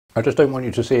I just don't want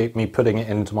you to see me putting it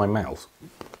into my mouth.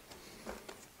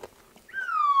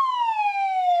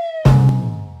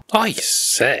 I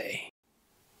say.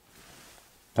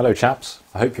 Hello chaps,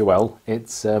 I hope you're well.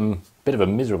 It's a bit of a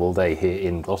miserable day here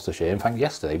in Gloucestershire. In fact,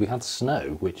 yesterday we had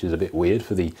snow, which is a bit weird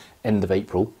for the end of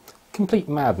April. Complete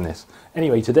madness.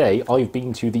 Anyway, today I've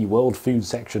been to the World Food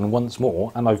section once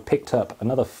more and I've picked up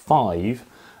another 5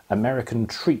 American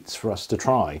treats for us to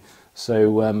try. So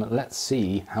let's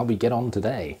see how we get on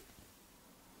today.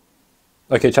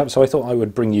 Okay chaps, so I thought I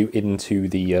would bring you into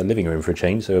the living room for a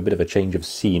change, so a bit of a change of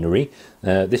scenery.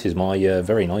 This is my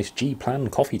very nice G-Plan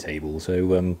coffee table,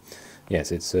 so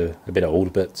yes, it's a bit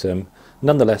old, but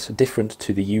nonetheless different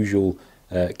to the usual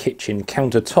kitchen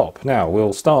countertop. Now,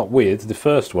 we'll start with the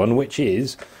first one, which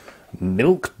is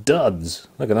Milk Duds.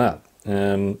 Look at that.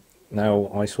 Now,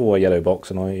 I saw a yellow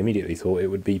box and I immediately thought it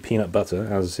would be peanut butter,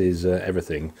 as is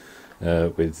everything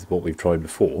with what we've tried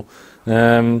before.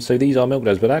 So these are Milk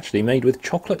Duds, but actually made with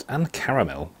chocolate and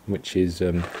caramel, which is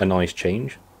a nice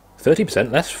change.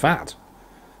 30% less fat.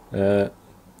 Well,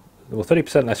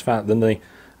 30% less fat than the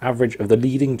average of the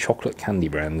leading chocolate candy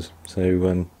brands.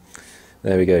 So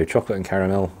there we go, chocolate and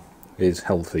caramel is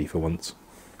healthy for once.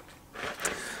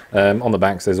 On the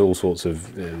backs there's all sorts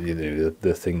of,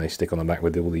 the thing they stick on the back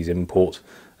with all these import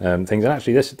things, and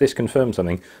actually this confirms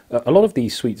something. A lot of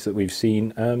these sweets that we've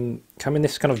seen come in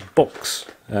this kind of box,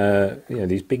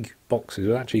 these big boxes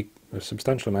with actually a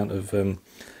substantial amount of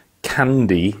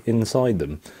candy inside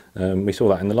them. We saw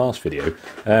that in the last video,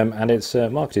 and it's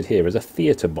marketed here as a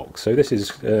theatre box, so this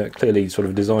is clearly sort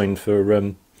of designed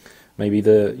for maybe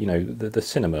the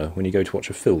cinema when you go to watch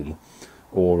a film,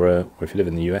 or if you live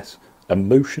in the US, a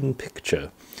motion picture.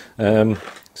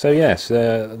 So yes,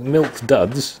 Milk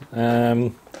Duds,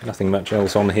 nothing much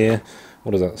else on here.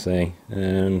 What does that say?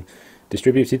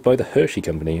 Distributed by the Hershey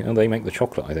Company, and they make the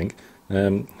chocolate, I think.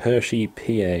 Hershey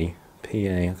PA,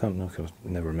 I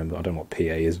never remember, I don't know what PA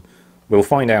is. We'll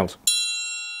find out.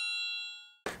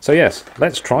 So yes,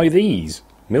 let's try these.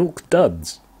 Milk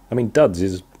Duds. I mean, duds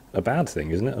is a bad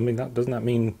thing, isn't it? I mean, doesn't that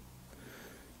mean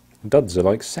duds are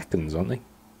like seconds, aren't they?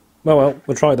 Well,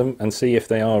 we'll try them and see if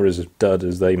they are as dud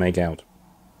as they make out.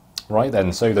 Right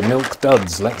then, so the Milk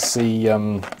Duds. Let's see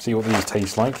what these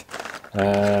taste like.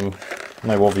 No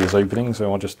obvious opening,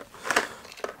 so I'll just...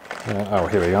 oh,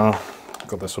 here we are.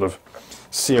 Got this sort of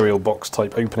cereal box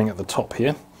type opening at the top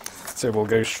here. So we'll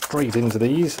go straight into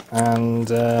these, and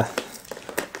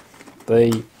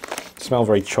they smell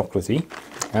very chocolatey,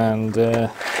 and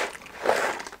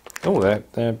oh,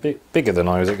 they're a bit bigger than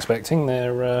I was expecting.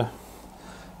 They're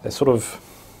sort of,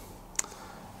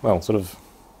 well, sort of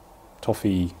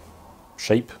toffee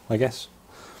shape, I guess.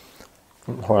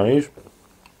 Try these.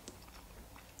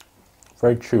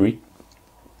 Very chewy.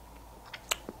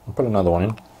 I'll put another one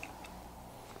in.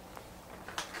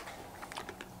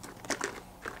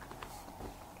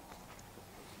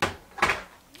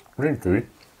 Really chewy.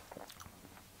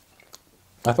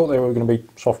 I thought they were going to be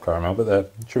soft caramel, but they're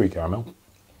chewy caramel.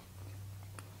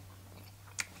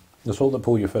 The sort that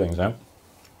pull your fillings out.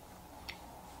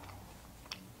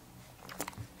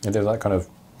 It is that kind of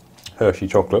Hershey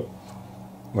chocolate,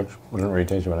 which doesn't really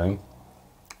taste of anything.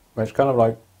 But it's kind of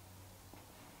like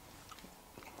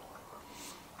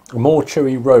a more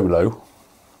chewy Rolo,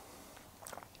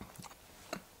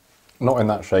 not in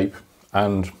that shape,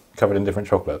 and covered in different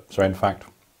chocolate. So in fact,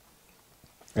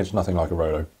 it's nothing like a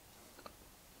Rolo.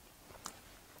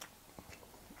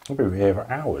 I'll be here for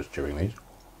hours chewing these.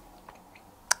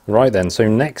 Right then, so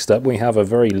next up we have a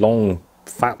very long,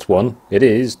 fat one. It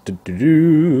is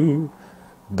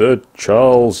the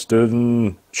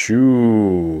Charleston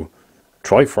Chew.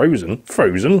 Try frozen.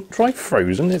 Frozen? Try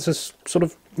frozen? It's a sort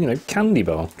of, candy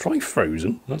bar. Try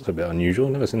frozen. That's a bit unusual.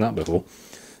 I've never seen that before.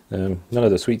 None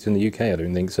of the sweets in the UK, I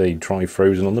don't think, say try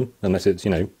frozen on them, unless it's,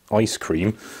 ice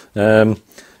cream.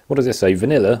 What does it say?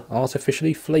 Vanilla,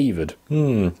 artificially flavoured.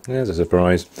 There's a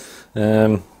surprise.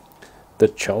 The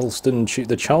Charleston Chew.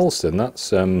 The Charleston,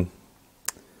 that's, I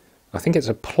think it's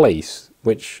a place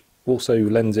which also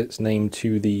lends its name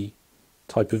to the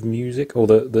type of music, or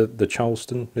the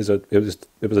Charleston is it was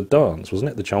a dance, wasn't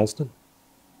it? The Charleston.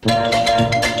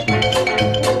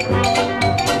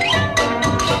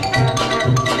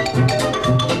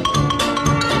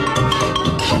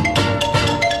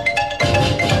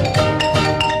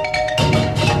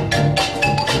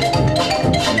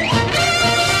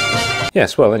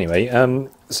 Yes, well, anyway,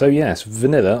 so yes,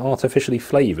 vanilla, artificially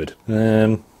flavoured.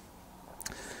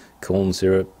 Corn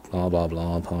syrup, blah, blah,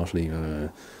 blah, partially,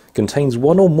 contains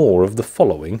one or more of the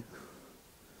following.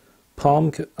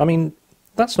 I mean,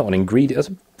 that's not an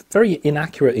ingredient, very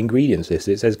inaccurate ingredients list.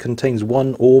 It says contains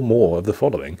one or more of the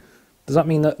following. Does that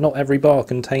mean that not every bar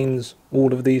contains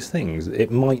all of these things?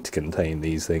 It might contain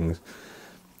these things.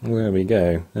 There we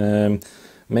go.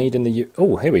 Made in the...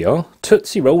 Oh, here we are.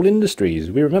 Tootsie Roll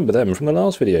Industries. We remember them from the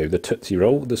last video. The Tootsie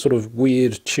Roll, the sort of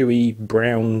weird, chewy,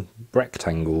 brown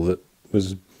rectangle that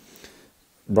was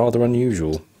rather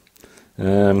unusual.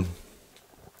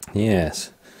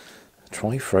 Yes.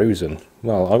 Try frozen.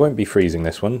 Well, I won't be freezing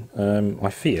this one. I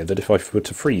fear that if I were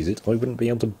to freeze it, I wouldn't be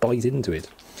able to bite into it.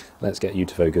 Let's get you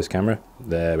to focus, camera.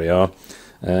 There we are.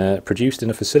 Produced in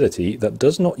a facility that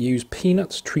does not use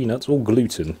peanuts, tree nuts or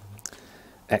gluten.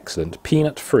 Excellent.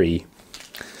 Peanut free.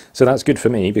 So that's good for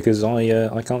me because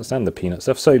I can't stand the peanut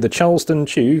stuff. So the Charleston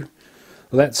Chew,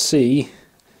 let's see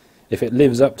if it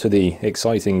lives up to the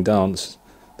exciting dance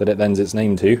that it lends its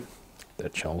name to. The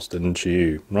Charleston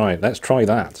Chew. Right, let's try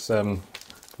that.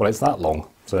 Well, it's that long.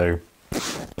 So,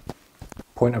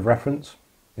 point of reference,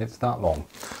 it's that long.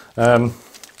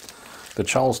 The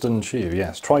Charleston Chew,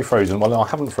 yes. Try frozen. Well, I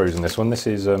haven't frozen this one. This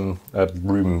is a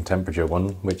room temperature one,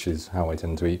 which is how I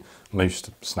tend to eat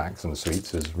most snacks and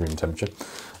sweets, is room temperature.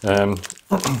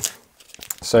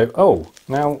 So, oh,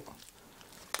 now,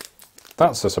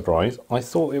 that's a surprise. I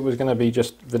thought it was going to be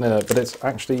just vanilla, but it's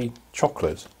actually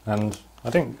chocolate. And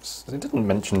it didn't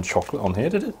mention chocolate on here,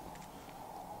 did it?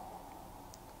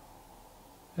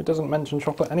 It doesn't mention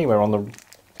chocolate anywhere on the...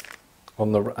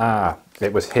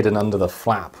 it was hidden under the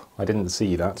flap. I didn't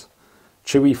see that.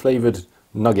 Chewy flavoured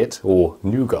nugget, or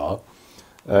nougat,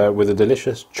 with a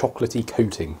delicious chocolatey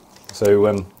coating.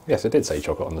 So, yes, it did say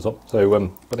chocolate on the top. So,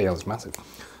 bloody hell, it's massive.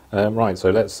 Right,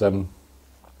 so let's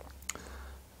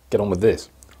get on with this.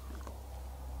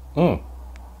 Oh,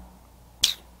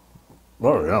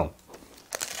 yeah.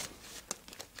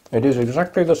 It is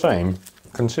exactly the same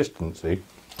consistency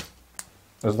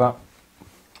as that.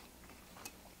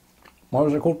 What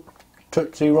was it called?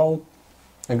 Tootsie Roll?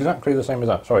 Exactly the same as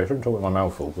that. Sorry, I shouldn't talk with my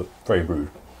mouth full, but very rude.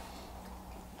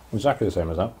 Exactly the same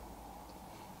as that.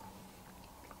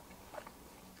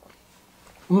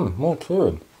 More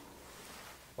clear.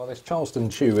 Well, this Charleston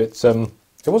Chew, it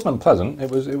wasn't unpleasant. It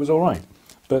was all right,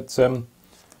 but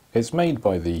it's made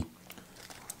by the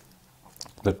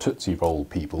Tootsie Roll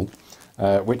people,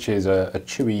 which is a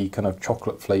chewy kind of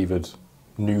chocolate flavoured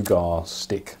nougat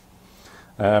stick.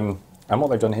 And what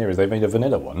they've done here is they've made a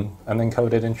vanilla one and then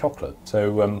covered it in chocolate.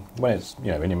 So when it's in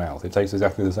your mouth, it tastes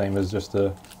exactly the same as just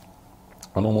a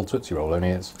normal Tootsie Roll, only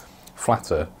it's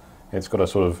flatter. It's got a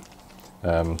sort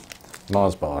of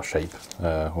Mars bar shape,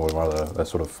 or rather a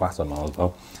sort of flatter Mars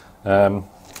bar.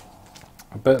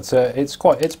 But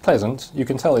it's pleasant. You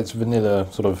can tell it's vanilla,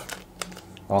 sort of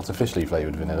artificially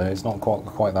flavoured vanilla. It's not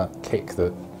quite that kick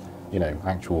that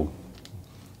actual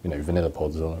vanilla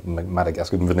pods or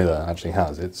Madagascar vanilla actually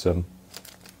has. It's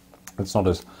not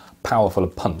as powerful a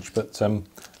punch, but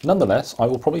nonetheless, I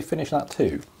will probably finish that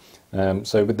too.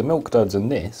 So with the Milk Duds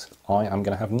and this, I am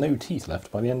going to have no teeth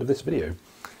left by the end of this video.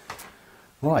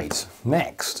 Right,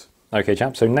 next. Okay,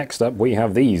 chaps, so next up we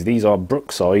have these. These are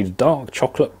Brookside Dark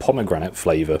Chocolate Pomegranate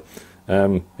flavour.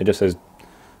 It just says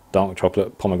Dark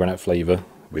Chocolate Pomegranate flavour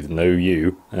with no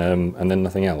U, and then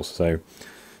nothing else. So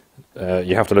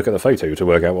you have to look at the photo to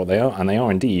work out what they are, and they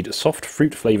are indeed soft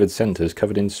fruit flavoured centres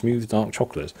covered in smooth dark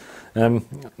chocolate. I'm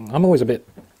always a bit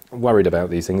worried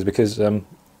about these things because, I'm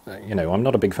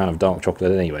not a big fan of dark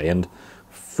chocolate anyway, and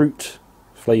fruit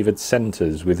flavoured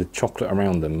centres with chocolate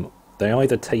around them, they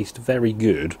either taste very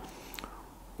good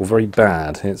or very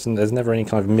bad. There's never any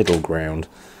kind of middle ground.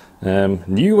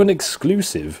 New and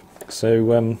exclusive.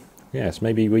 So, yes,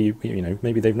 maybe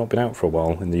maybe they've not been out for a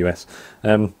while in the US.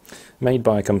 Made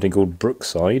by a company called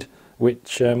Brookside,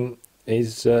 which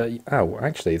is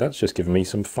actually that's just given me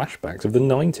some flashbacks of the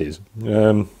 90s.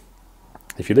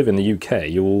 If you live in the UK,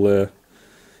 you'll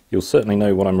certainly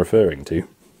know what I'm referring to.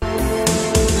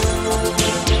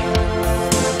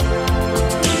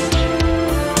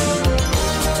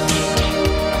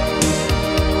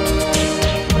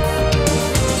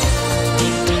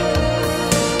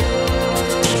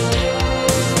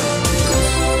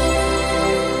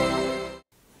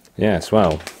 Yes,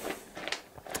 well,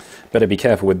 better be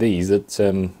careful with these. That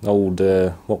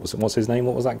what's his name?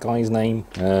 What was that guy's name?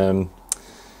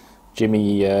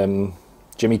 Jimmy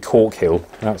Corkhill.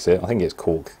 That's it. I think it's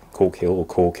Corkhill or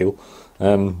Corkhill.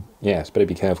 Yes, better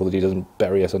be careful that he doesn't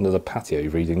bury us under the patio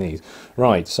reading these.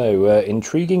 Right. So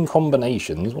intriguing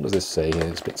combinations. What does this say?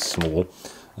 It's a bit small.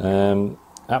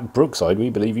 At Brookside, we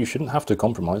believe you shouldn't have to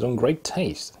compromise on great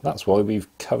taste. That's why we've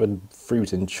covered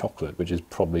fruit in chocolate, which is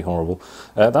probably horrible.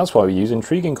 That's why we use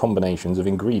intriguing combinations of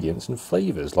ingredients and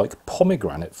flavours, like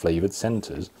pomegranate flavoured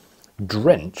centres,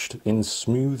 drenched in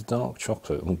smooth dark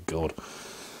chocolate. Oh God,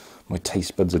 my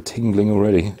taste buds are tingling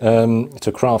already.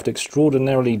 To craft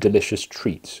extraordinarily delicious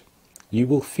treats. You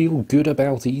will feel good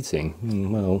about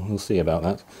eating. Well, we'll see about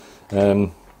that.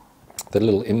 The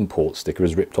little import sticker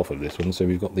is ripped off of this one, so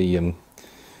we've got the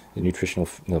nutritional,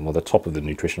 well, the top of the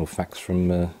nutritional facts from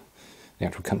the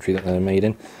actual country that they're made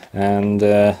in, and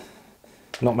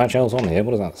not much else on here.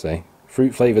 What does that say?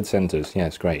 Fruit flavoured centres.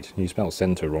 Yes, great. You spelled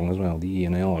centre wrong as well. The E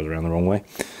and the R is around the wrong way.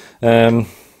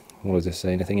 What does this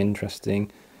say? Anything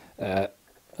interesting?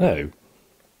 Oh.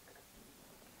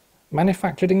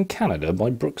 Manufactured in Canada by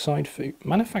Brookside Food.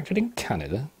 Manufactured in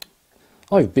Canada?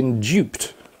 I've been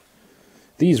duped.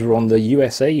 These were on the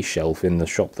USA shelf in the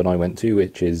shop that I went to,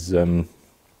 which is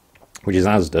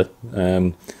Asda,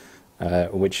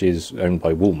 which is owned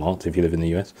by Walmart if you live in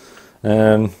the US.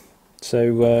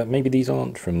 So maybe these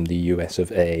aren't from the US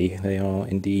of A, they are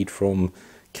indeed from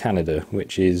Canada,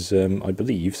 which is, I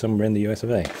believe, somewhere in the US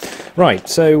of A. Right,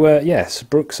 so yes,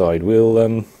 Brookside,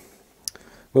 we'll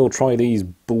try these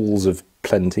balls of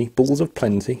plenty. Balls of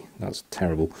plenty? That's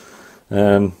terrible.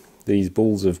 These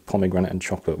balls of pomegranate and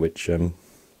chocolate, which I'm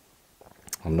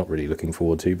not really looking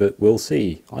forward to, but we'll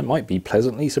see. I might be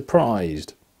pleasantly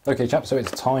surprised. Okay, chaps, so it's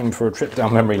time for a trip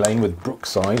down memory lane with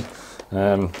Brookside.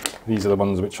 These are the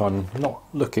ones which I'm not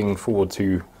looking forward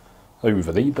to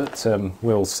overly, but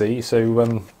we'll see.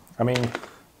 So, I mean,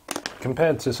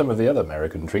 compared to some of the other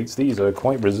American treats, these are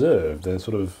quite reserved. They're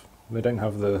sort of, they don't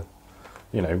have the,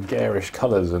 you know, garish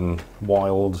colours and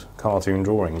wild cartoon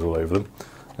drawings all over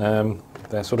them.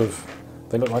 They're sort of,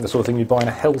 they look like the sort of thing you'd buy in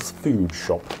a health food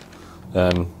shop.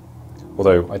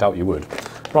 Although I doubt you would.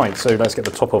 Right, so let's get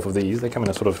the top off of these. They come in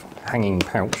a sort of hanging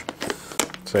pouch.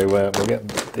 So we'll get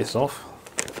this off.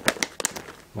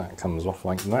 That comes off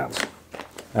like that.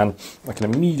 And I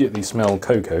can immediately smell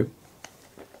cocoa.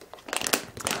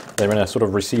 They're in a sort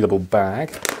of resealable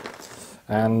bag.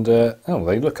 And, oh,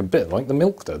 they look a bit like the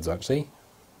Milk Duds, actually.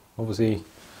 Obviously,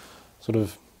 sort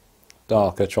of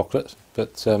darker chocolate.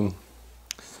 But,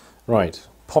 right,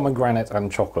 pomegranate and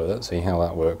chocolate. Let's see how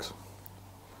that works.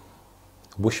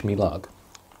 Wish me luck.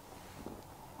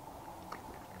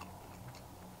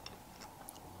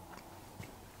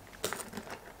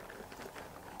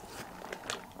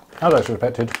 As I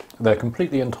suspected, they're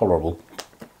completely intolerable.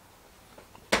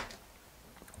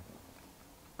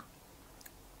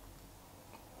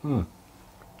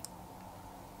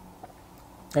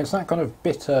 It's that kind of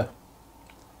bitter,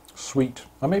 sweet,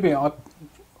 and maybe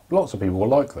lots of people will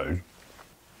like those.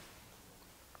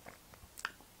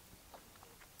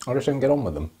 I just didn't get on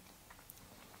with them.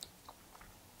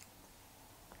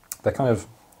 They're kind of,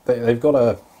 they've got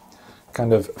a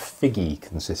kind of figgy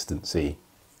consistency,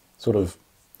 sort of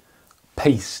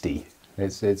pasty.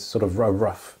 It's sort of a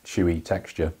rough, chewy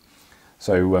texture.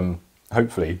 So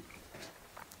hopefully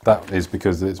that is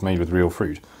because it's made with real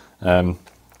fruit,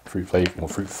 fruit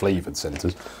flavoured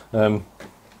centres.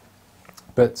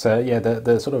 But yeah,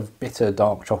 the sort of bitter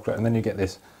dark chocolate, and then you get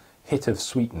this hit of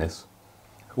sweetness,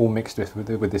 all mixed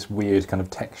with this weird kind of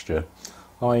texture.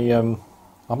 I'm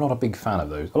not a big fan of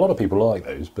those. A lot of people like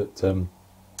those, but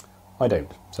I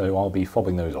don't. So I'll be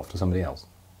fobbing those off to somebody else.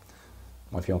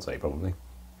 My fiancée probably.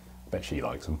 Bet she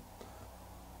likes them.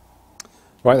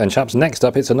 Right then, chaps, next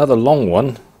up it's another long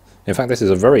one. In fact, this is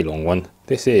a very long one.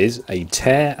 This is a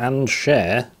Tear and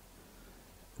Share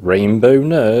Rainbow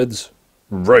Nerds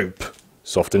Rope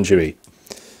Soft and Chewy.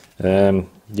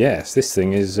 Yes, this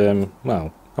thing is,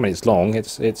 well, I mean, it's long.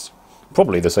 It's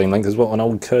probably the same length as what an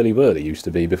old Curly Wurly used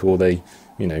to be before they,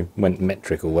 you know, went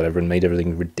metric or whatever and made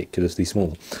everything ridiculously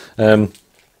small. Tear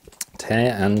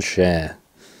and Share.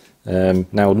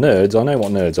 Now, nerds, I know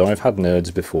what nerds are. I've had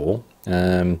nerds before.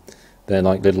 They're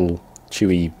like little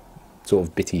chewy, sort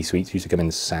of bitty sweets. Used to come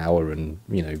in sour and,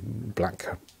 you know,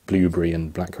 black blueberry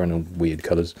and blackcurrant and weird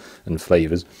colours and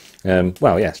flavours.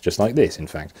 Well, yes, just like this, in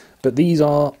fact. But these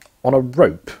are on a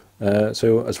rope.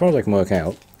 So as far as I can work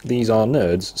out, these are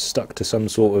nerds stuck to some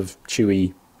sort of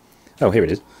chewy... Oh, here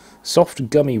it is.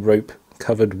 Soft gummy rope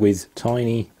covered with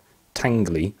tiny,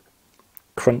 tangly,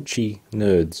 crunchy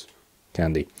nerds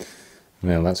candy.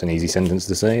 Well, that's an easy sentence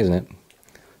to say, isn't it?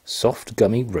 Soft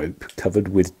gummy rope covered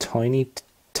with tangy.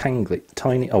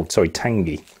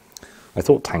 I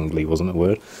thought tangly wasn't a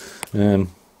word.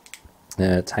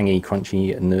 Tangy,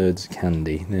 crunchy nerds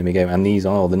candy. There we go. And these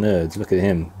are the nerds. Look at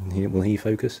him. Will he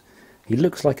focus? He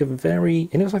looks like a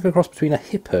cross between a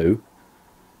hippo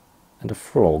and a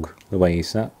frog, the way he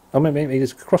sat. Oh, maybe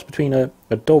it's a cross between a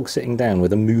dog sitting down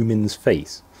with a Moomin's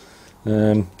face.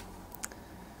 Who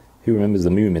remembers the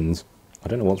Moomins? I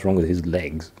don't know what's wrong with his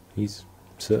legs. He's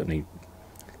certainly...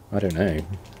 I don't know.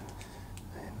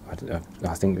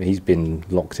 I think he's been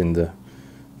locked in the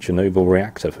Chernobyl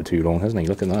reactor for too long, hasn't he?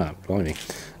 Look at that, blimey.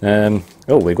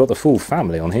 Oh, we've got the full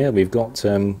family on here. We've got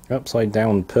upside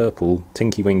down purple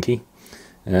Tinky Winky.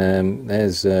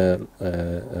 There's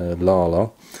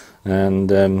Lala,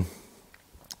 and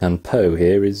Poe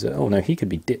here is. Oh no, he could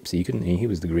be Dipsy, couldn't he? He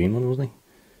was the green one, wasn't he?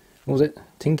 What was it?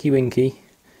 Tinky Winky,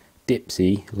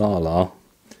 Dipsy, Lala,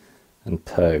 and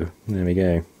Poe. There we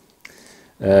go.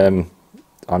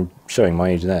 I'm showing my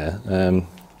age there.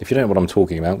 If you don't know what I'm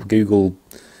talking about, Google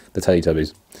the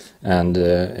Teletubbies, and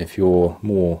if you're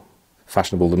more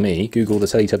fashionable than me, Google the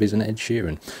Teletubbies and Ed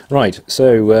Sheeran. Right,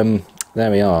 so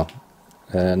there we are.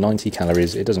 90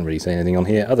 calories. It doesn't really say anything on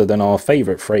here other than our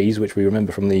favourite phrase, which we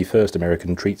remember from the first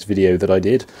American Treats video that I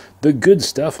did: the good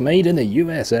stuff made in the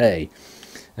USA.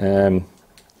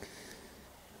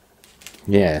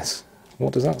 Yes.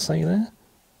 What does that say there?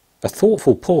 A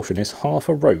thoughtful portion is half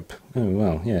a rope. Oh,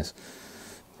 well, yes.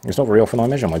 It's not very often I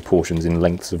measure my portions in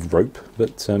lengths of rope,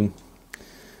 but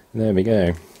there we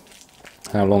go.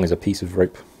 How long is a piece of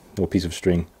rope or piece of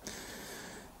string?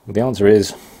 Well, the answer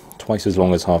is twice as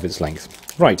long as half its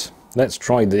length. Right, let's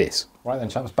try this. Right then,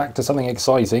 chaps, back to something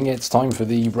exciting. It's time for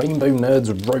the Rainbow Nerds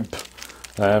rope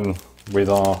with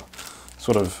our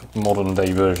sort of modern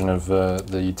day version of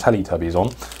the Teletubbies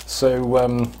on.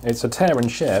 So it's a tear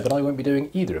and share, but I won't be doing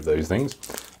either of those things.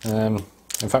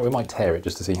 In fact, we might tear it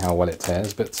just to see how well it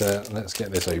tears, but let's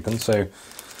get this open. So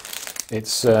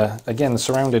it's, again,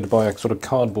 surrounded by a sort of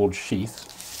cardboard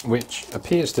sheath, which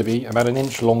appears to be about 1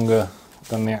 inch longer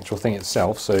than the actual thing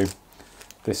itself. So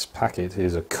this packet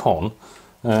is a con,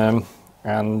 and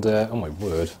oh my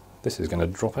word, this is going to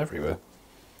drop everywhere.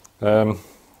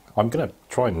 I'm going to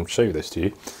try and show this to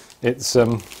you. It's,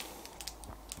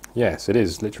 yes, it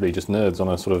is literally just nerds on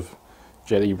a sort of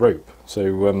jelly rope.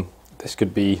 So this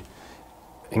could be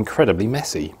incredibly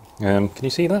messy. Can you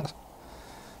see that?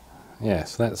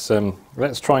 Yes, let's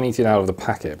try and eat it out of the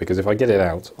packet, because if I get it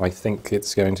out, I think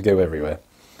it's going to go everywhere.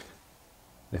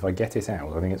 If I get it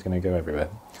out, I think it's going to go everywhere.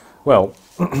 Well,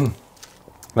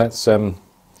 let's. I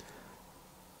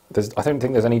don't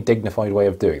think there's any dignified way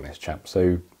of doing this, chap.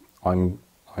 So I'm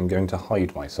going to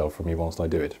hide myself from you whilst I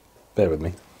do it. Bear with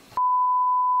me.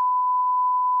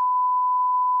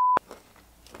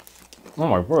 Oh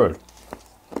my word!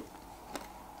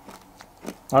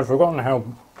 I'd forgotten how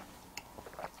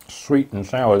sweet and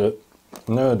sour the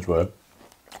nerds were.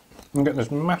 You get this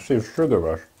massive sugar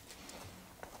rush.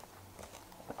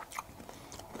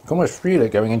 You can almost feel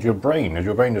it going into your brain as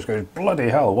your brain just goes, bloody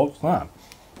hell, what's that?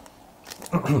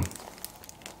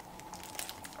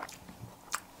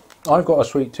 I've got a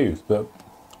sweet tooth, but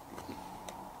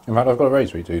in fact I've got a very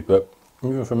sweet tooth, but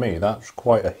even for me that's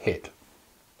quite a hit.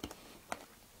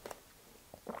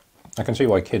 I can see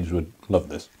why kids would love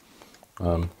this.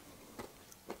 I'm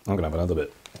going to have another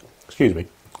bit. Excuse me.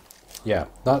 Yeah,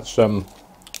 that's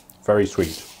very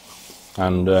sweet,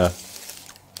 and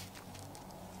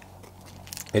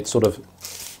it's sort of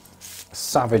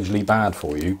savagely bad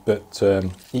for you, but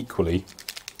equally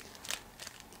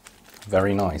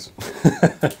very nice.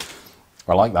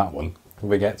 I like that one.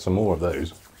 We get some more of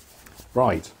those.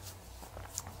 Right,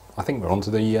 I think we're on to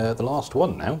the last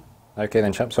one now. Okay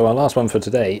then, chaps, so our last one for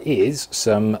today is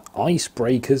some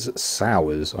Icebreakers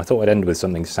sours. I thought I'd end with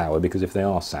something sour, because if they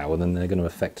are sour then they're going to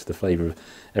affect the flavour of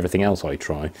everything else I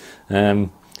try. I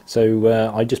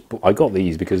got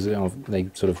these because they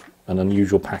sort of an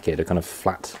unusual packet, a kind of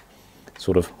flat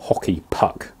sort of hockey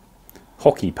puck.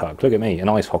 Hockey puck, look at me, an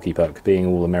ice hockey puck, being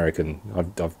all American.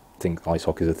 I think ice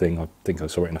hockey is a thing. I think I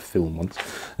saw it in a film once.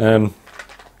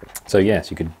 So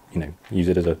yes, you could, use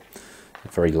it as a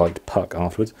very light puck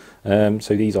afterwards.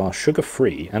 So these are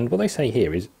sugar-free, and what they say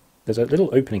here is there's a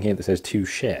little opening here that says to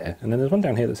share, and then there's one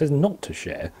down here that says not to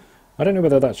share. I don't know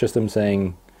whether that's just them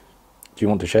saying do you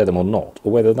want to share them or not,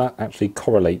 or whether that actually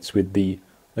correlates with the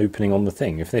opening on the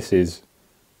thing. If this is,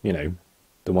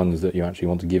 the ones that you actually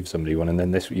want to give somebody one, and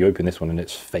then you open this one and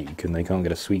it's fake and they can't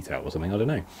get a sweet out or something, I don't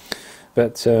know.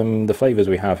 But the flavours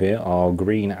we have here are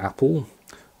green apple,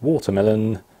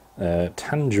 watermelon,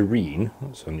 tangerine,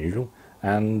 that's unusual,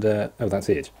 and oh, that's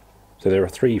it. So there are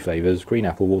 3 flavours: green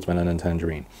apple, watermelon and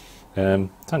tangerine.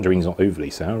 Tangerine's not overly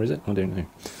sour, is it? I don't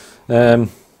know.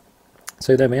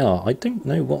 So there we are. I don't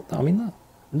know what, that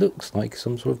looks like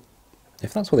some sort of,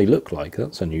 if that's what they look like,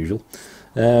 that's unusual.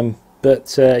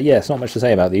 But yeah, it's not much to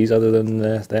say about these other than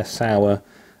they're sour,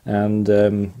 and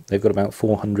they've got about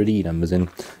 400 E numbers in.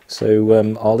 So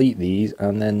I'll eat these,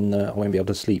 and then I won't be able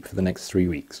to sleep for the next 3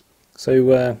 weeks.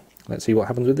 So let's see what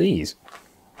happens with these.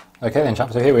 Okay then,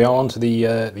 chaps, so here we are on to the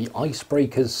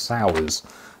Icebreakers sours.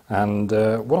 And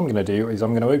what I'm going to do is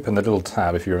I'm going to open the little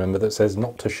tab, if you remember, that says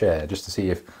not to share, just to see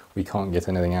if we can't get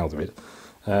anything out of it.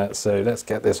 So let's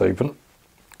get this open.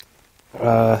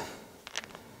 Hang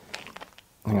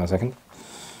on a second.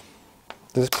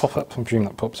 Does this pop up? I presume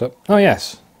that pops up. Oh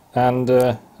yes, and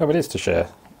oh, it is to share,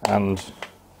 and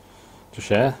to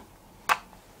share.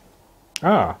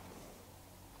 Ah,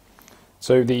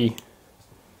 so the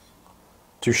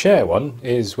to share one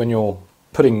is when you're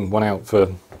putting one out for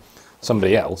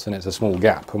somebody else and it's a small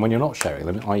gap, and when you're not sharing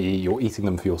them, i.e. you're eating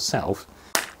them for yourself,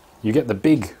 you get the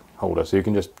big holder so you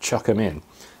can just chuck them in.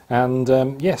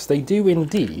 And yes, they do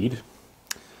indeed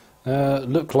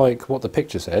look like what the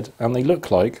picture said, and they look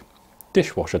like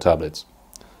dishwasher tablets.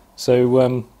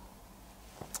 So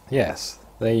yes,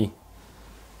 they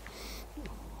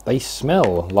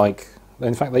smell like,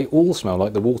 in fact they all smell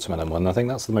like the watermelon one. I think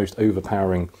that's the most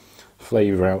overpowering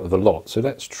flavour out of the lot. So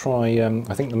let's try,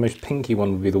 I think the most pinky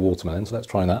one would be the watermelon, so let's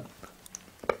try that.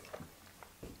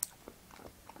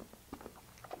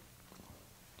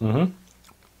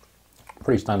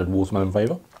 Pretty standard watermelon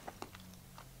flavour.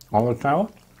 On the sour,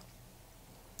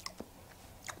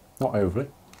 not overly.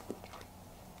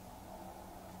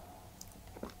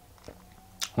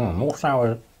 More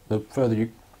sour the further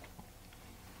you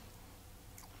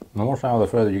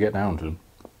get down to them.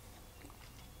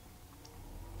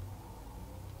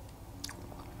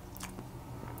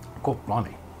 God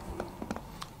blimey.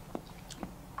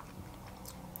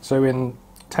 So in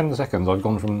 10 seconds I've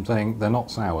gone from saying they're not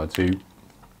sour to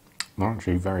they're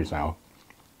actually very sour.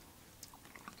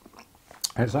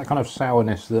 It's that kind of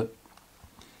sourness that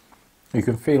you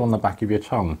can feel on the back of your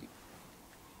tongue.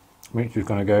 Makes you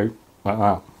kind of go like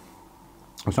that.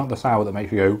 It's not the sour that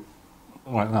makes you go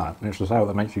like that, it's the sour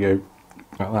that makes you go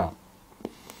like that.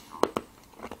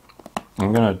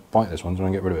 I'm going to bite this one so I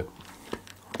can get rid of it.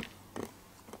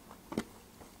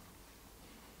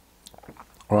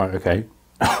 Right, okay.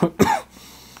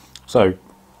 So,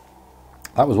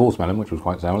 that was watermelon, which was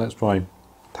quite sour. Let's try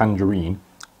tangerine.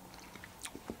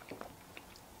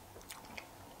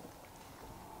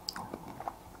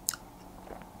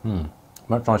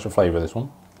 Much nicer flavour, this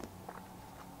one,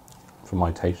 for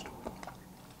my taste.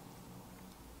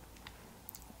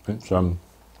 It's still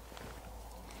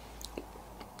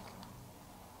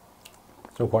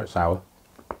quite sour.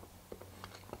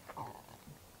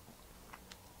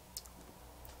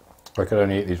 I could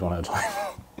only eat these one at a time.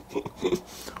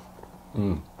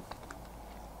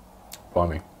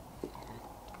 Blimey.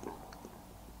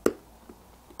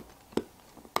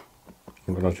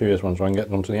 I'm going to chew this one so I can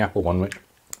get onto the apple one, which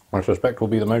I suspect will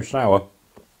be the most sour.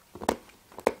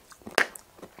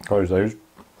 Close those.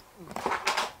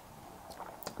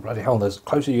 Bloody hell, the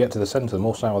closer you get to the centre, the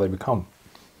more sour they become.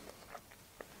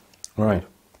 Right.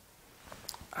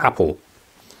 Apple.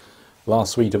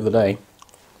 Last sweet of the day.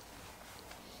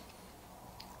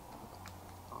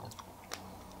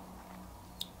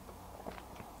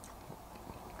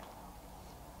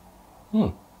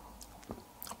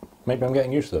 Maybe I'm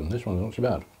getting used to them. This one's not too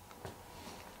bad.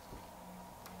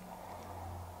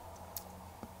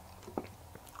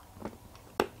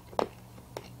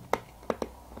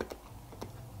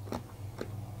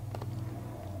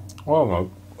 Oh my,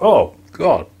 oh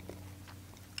God.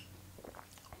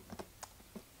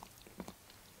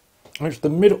 It's the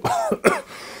middle,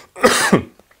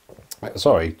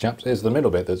 sorry chaps, it's the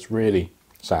middle bit that's really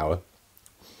sour.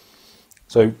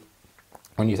 So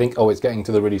when you think, oh, it's getting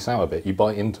to the really sour bit, you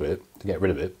bite into it to get rid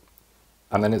of it,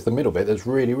 and then it's the middle bit that's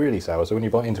really, really sour. So when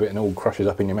you bite into it and it all crushes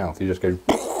up in your mouth, you just go,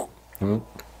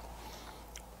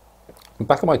 The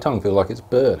back of my tongue feels like it's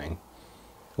burning,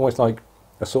 almost like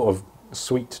a sort of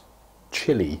sweet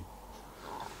chili.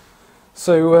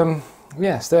 So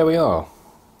yes, there we are.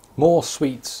 More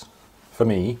sweets for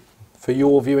me, for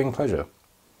your viewing pleasure.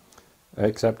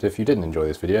 Except if you didn't enjoy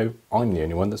this video, I'm the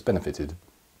only one that's benefited.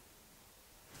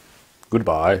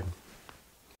 Goodbye.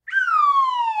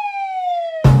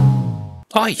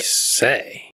 I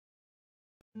say.